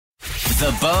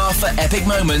The bar for epic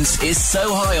moments is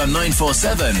so high on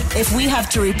 947. If we have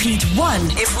to repeat one,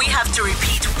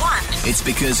 It's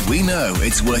because we know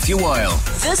it's worth your while.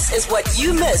 this is what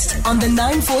you missed on the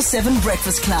 947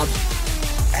 Breakfast Club.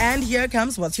 And here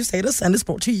comes What's Your Status, and it's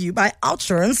brought to you by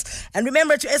Outsurance. And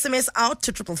remember to SMS out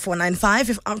to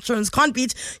 44495. If Outsurance can't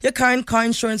beat your current car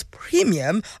insurance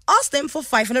premium, ask them for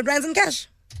 500 rands in cash.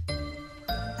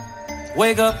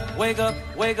 Wake up, wake up,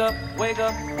 wake up, wake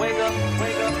up, wake up, wake up,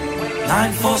 wake up.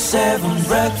 947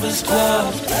 Breakfast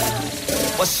Club.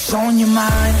 What's on your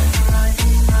mind?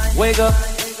 Wake up,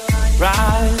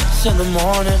 rise in the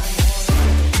morning.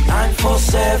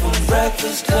 947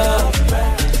 Breakfast Club.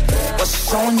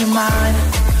 What's on your mind?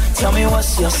 Tell me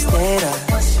what's your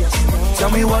status.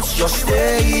 Tell me what's your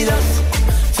status.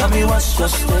 Tell me what's your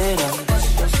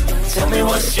status. Tell me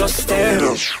what's your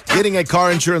status. Getting a car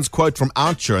insurance quote from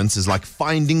Outsurance is like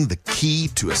finding the key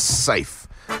to a safe.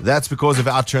 That's because if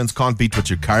Outsurance can't beat what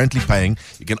you're currently paying,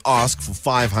 you can ask for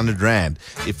 500 Rand.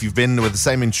 If you've been with the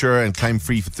same insurer and claim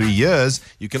free for 3 years,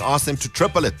 you can ask them to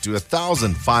triple it to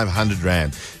 1,500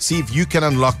 Rand. See if you can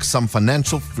unlock some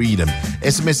financial freedom.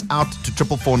 SMS out to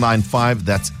 44495.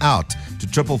 That's out to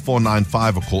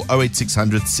 44495 or call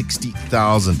 08600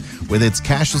 60,000. Whether it's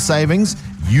cash or savings,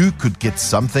 you could get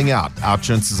something out.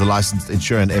 Outsurance is a licensed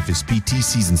insurer and FSP.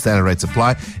 TCs and standard rates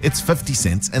apply. It's 50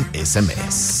 cents an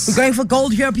SMS. We're going for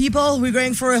gold here, people. We're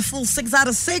going for a full 6 out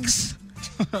of 6.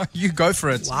 You go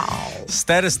for it. Wow.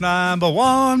 Status number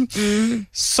 1.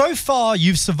 So far,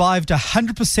 you've survived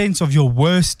 100% of your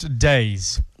worst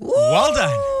days. Well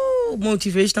done. Ooh,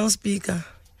 motivational speaker.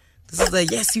 This is the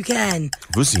yes, you can.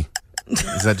 Vusi,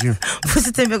 is that you?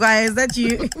 Pussy Tembekwayo, is that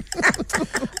you?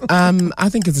 I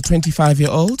think it's a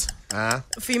 25-year-old.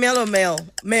 Female or male?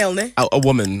 Male, ne? A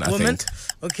woman, I Woman. think.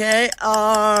 Okay.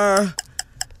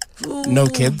 No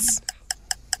kids.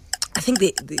 I think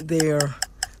they're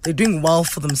doing well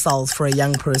for themselves for a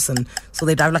young person. So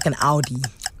they drive like an Audi.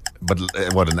 But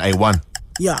what, an A1?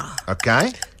 Yeah.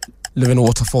 Okay. Live in a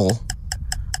waterfall.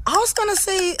 I was gonna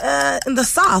say in the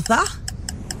south, huh?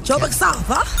 Joburg South,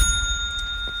 huh?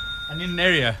 And in an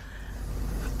area.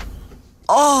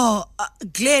 Oh,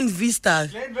 Glen Vista.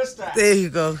 Glen Vista. There you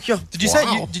go. Yo. Did you say?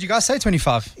 Did you guys say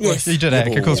 25? Yes. You did.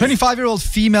 Okay, cool. 25-year-old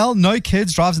female, no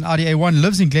kids, drives an Audi A1,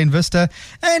 lives in Glen Vista,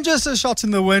 and just a shot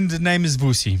in the wind. The name is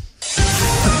Vusi.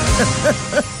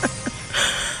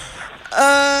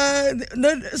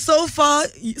 No, so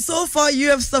far you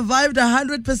have survived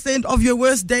 100% of your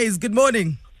worst days. Good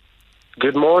morning.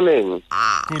 Good morning.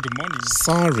 Good morning.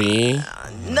 Sorry.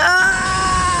 No.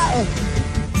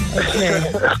 Okay.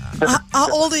 How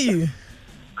old are you?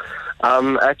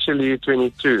 I'm actually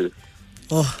 22.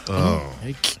 What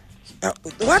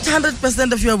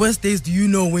 100% of your worst days do you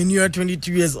know when you are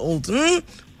 22 years old?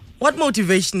 What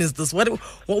motivation is this? What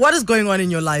is going on in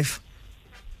your life?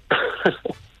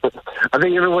 I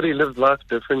think everybody lives life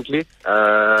differently.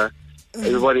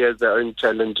 Everybody has their own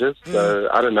challenges. So,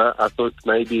 I don't know. I thought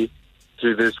maybe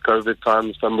through this COVID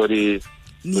time, somebody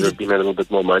would have been a little bit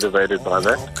more motivated by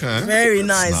that. Okay. Very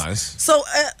That's nice. So,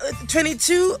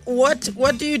 22,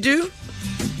 what do you do?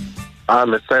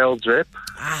 I'm a sales rep.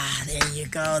 There you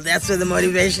go. That's where the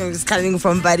motivation is coming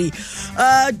from, buddy.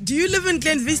 Do you live in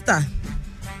Glen Vista?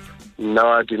 No,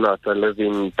 I do not. I live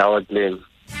in Tower Glen.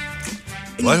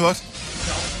 What?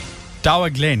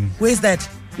 Dower Glen. Where's that?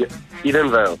 Yeah,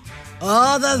 Edenvale.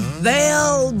 Oh, the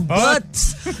Vale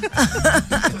Butt.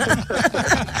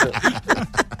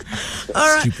 All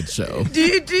right. Stupid show. Do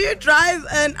you drive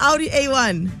an Audi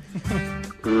A1?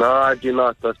 No, I do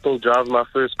not. I still drive my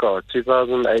first car,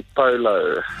 2008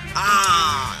 Polo.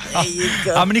 There you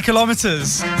go. How many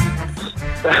kilometers?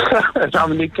 How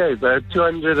many Ks?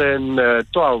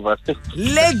 212, I think.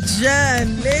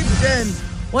 Legend.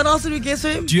 What else did we guess for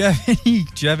him? Do you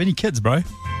have any kids, bro?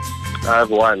 I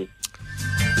have one.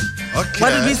 Okay. What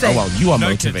did we say? Oh, well, you are No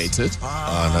motivated.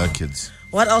 No kids.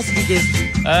 What else did we guess?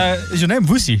 Is your name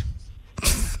Vusi?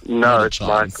 No, it's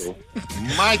chance.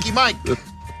 Michael. Mike.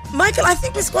 Michael, I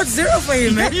think we scored 0 for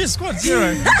him, man. You scored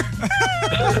 0.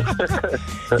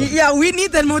 Yeah, we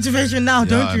need that motivation now,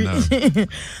 don't we?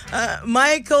 I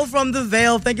Michael from the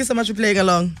Vale, thank you so much for playing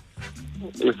along.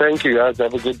 Thank you, guys.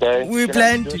 Have a good day. We Can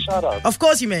plan I do a to. shout out? Of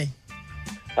course you may.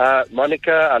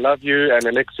 Monica, I love you. And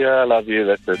Alexia, I love you.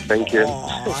 That's it. Thank you.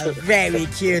 Oh, very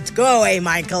cute. Go away,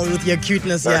 Michael, with your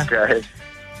cuteness, yeah. Okay.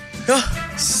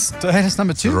 Status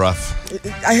number 2. Rough.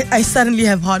 I suddenly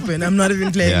have heartburn. I'm not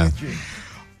even playing with you.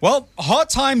 Well, hard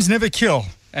times never kill,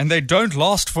 and they don't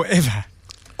last forever.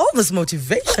 All this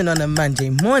motivation on a Monday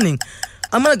morning.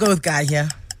 I'm going to go with Guy here.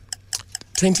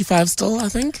 25 still, I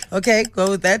think. Okay,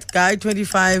 go with that. Guy,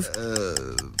 25.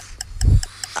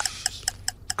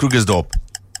 Krugersdorp.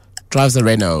 Drives a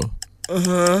Renault.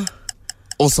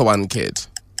 Also one kid.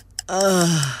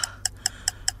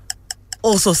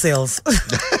 Also sales.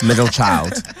 Middle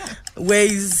child.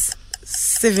 Weighs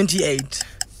 78.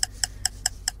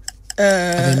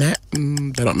 Are they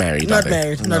they're not married, Not are they?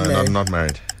 married. No, Not married. not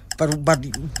married. But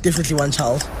definitely one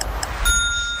child.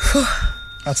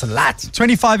 That's a lot.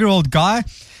 25-year-old guy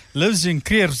lives in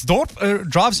Krugersdorp,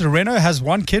 drives a Renault, has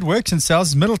one kid, works in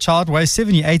sales, middle child, weighs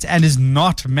 78, and is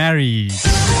not married.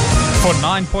 For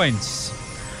 9 points.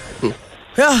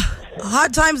 Yeah,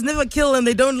 hard times never kill and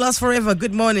they don't last forever.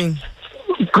 Good morning.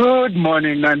 Good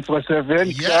morning,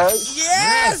 947. Yes.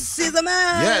 Yes, he's a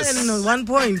man. Yes. 1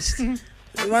 point.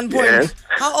 1 point. Yes.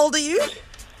 How old are you?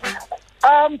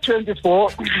 I'm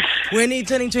 24. When are you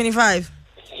turning 25?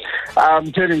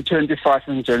 I'm turning 25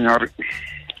 in January.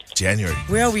 January.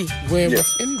 Where are we? Where Yeah.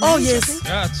 in Oh range, I yes, think?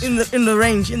 Yeah, it's- in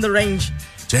the range.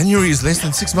 January is less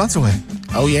than 6 months away.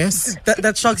 Oh, yes.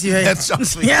 That shocks you, hey? That's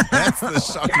shocking. Yeah. That's the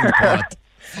shocking part.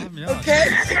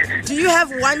 Okay. Do you have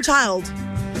one child?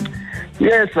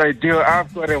 Yes, I do.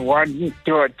 I've got a one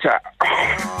daughter.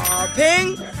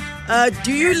 Ping.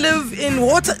 Do you live in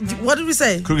water? What did we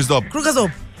say? Krugersdorp.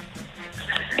 Krugersdorp.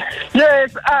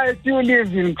 Yes, I do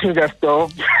live in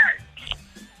Krugersdorp.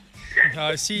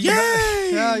 See,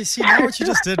 you see now what you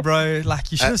just did, bro.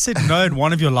 Like, you should have said no in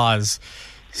one of your lies.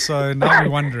 So now we're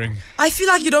wondering. I feel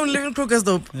like you don't live in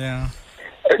Krugersdorp. Yeah.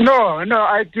 No,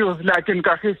 I do. Like in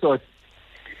Kagiso.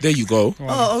 There you go.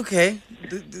 Oh, okay.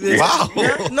 Wow.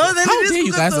 Yeah? No, then How it is dare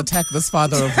you guys Krugersdorp. attack this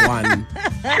father of one?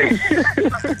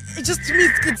 It just to me,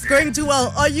 it's going too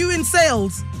well. Are you in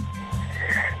sales?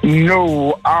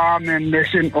 No, I'm a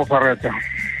machine operator.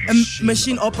 A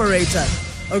machine operator.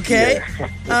 Okay.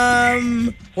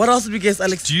 What else did we guess,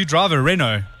 Alex? Do you drive a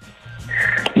Renault?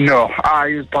 No, I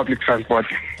use public transport.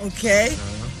 Okay.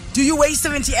 Do you weigh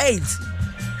 78?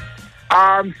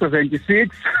 I'm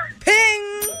 76.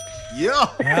 Ping! Yo.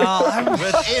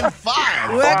 Within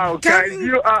 5. We're Wow, guys, coming.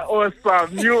 you are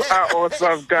awesome. You are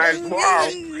awesome, guys. Wow.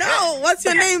 No, what's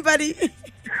your name, buddy?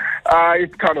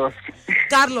 It's Carlos.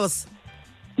 Carlos.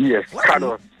 Yes,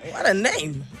 Carlos. What a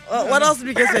name. What else did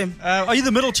we guess him? Are you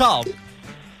the middle child?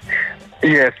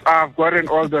 Yes, I've got an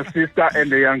older sister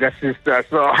and a younger sister,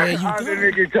 so There you I'm go. a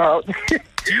middle child.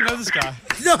 Do you know this guy?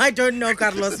 No, I don't know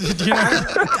Carlos. Do you know?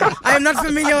 I am not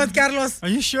familiar with Carlos. Are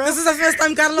you sure? This is the first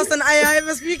time Carlos and I are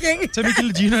ever speaking.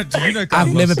 Timothy, do you know Carlos?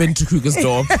 I've never been to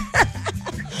Krugersdorp.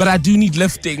 But I do need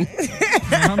lifting.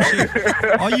 I'm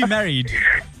sure. Are you married?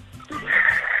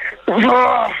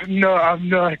 Oh, no, I'm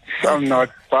not. I'm not.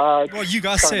 But Well, you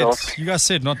guys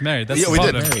said not married. That's Yeah, the we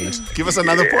problem. did. Give us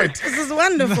another point. This is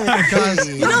wonderful.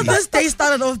 You know, this day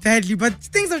started off badly, but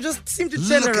things have just seemed to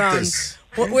turn Look at around. this.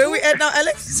 Where are we at now,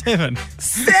 Alex? 7.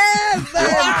 7!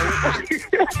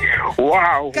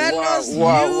 wow, Carlos,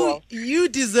 wow. you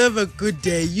deserve a good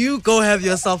day. You go have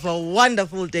yourself a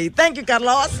wonderful day. Thank you,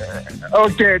 Carlos.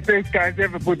 Okay, thanks, guys.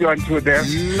 Have a good one too there.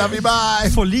 Love you, bye.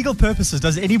 For legal purposes,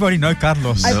 does anybody know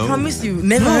Carlos? I promise you,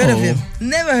 never heard of him.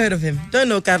 Never heard of him. Don't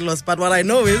know Carlos, but what I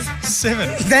know is 7.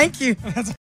 thank you.